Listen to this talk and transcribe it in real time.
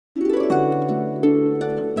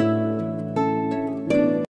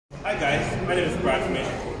My name is Brad from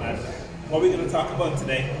Agincourt Mazda. What we're going to talk about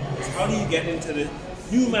today is how do you get into the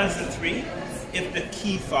new Mazda 3 if the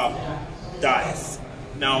key fob dies.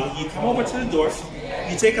 Now you come over to the door,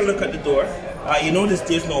 you take a look at the door, you notice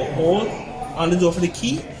there's no hole on the door for the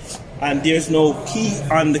key, and there's no key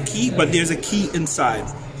on the key, but there's a key inside.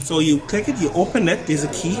 So you click it, you open it, there's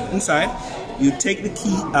a key inside, you take the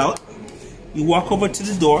key out, you walk over to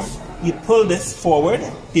the door, you pull this forward,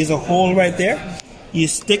 there's a hole right there, you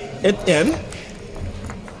stick it in,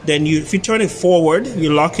 then if you turn it forward,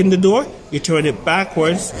 you lock in the door, you turn it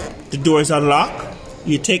backwards, the door is unlocked,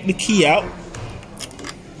 you take the key out,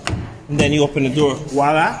 and then you open the door,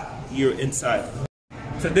 voila, you're inside.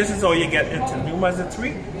 So this is how you get into the new Mazda 3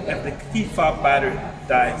 if the key fob battery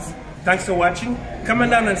dies. Thanks for watching. Come on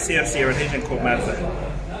down and see us here at Agincourt Mazda.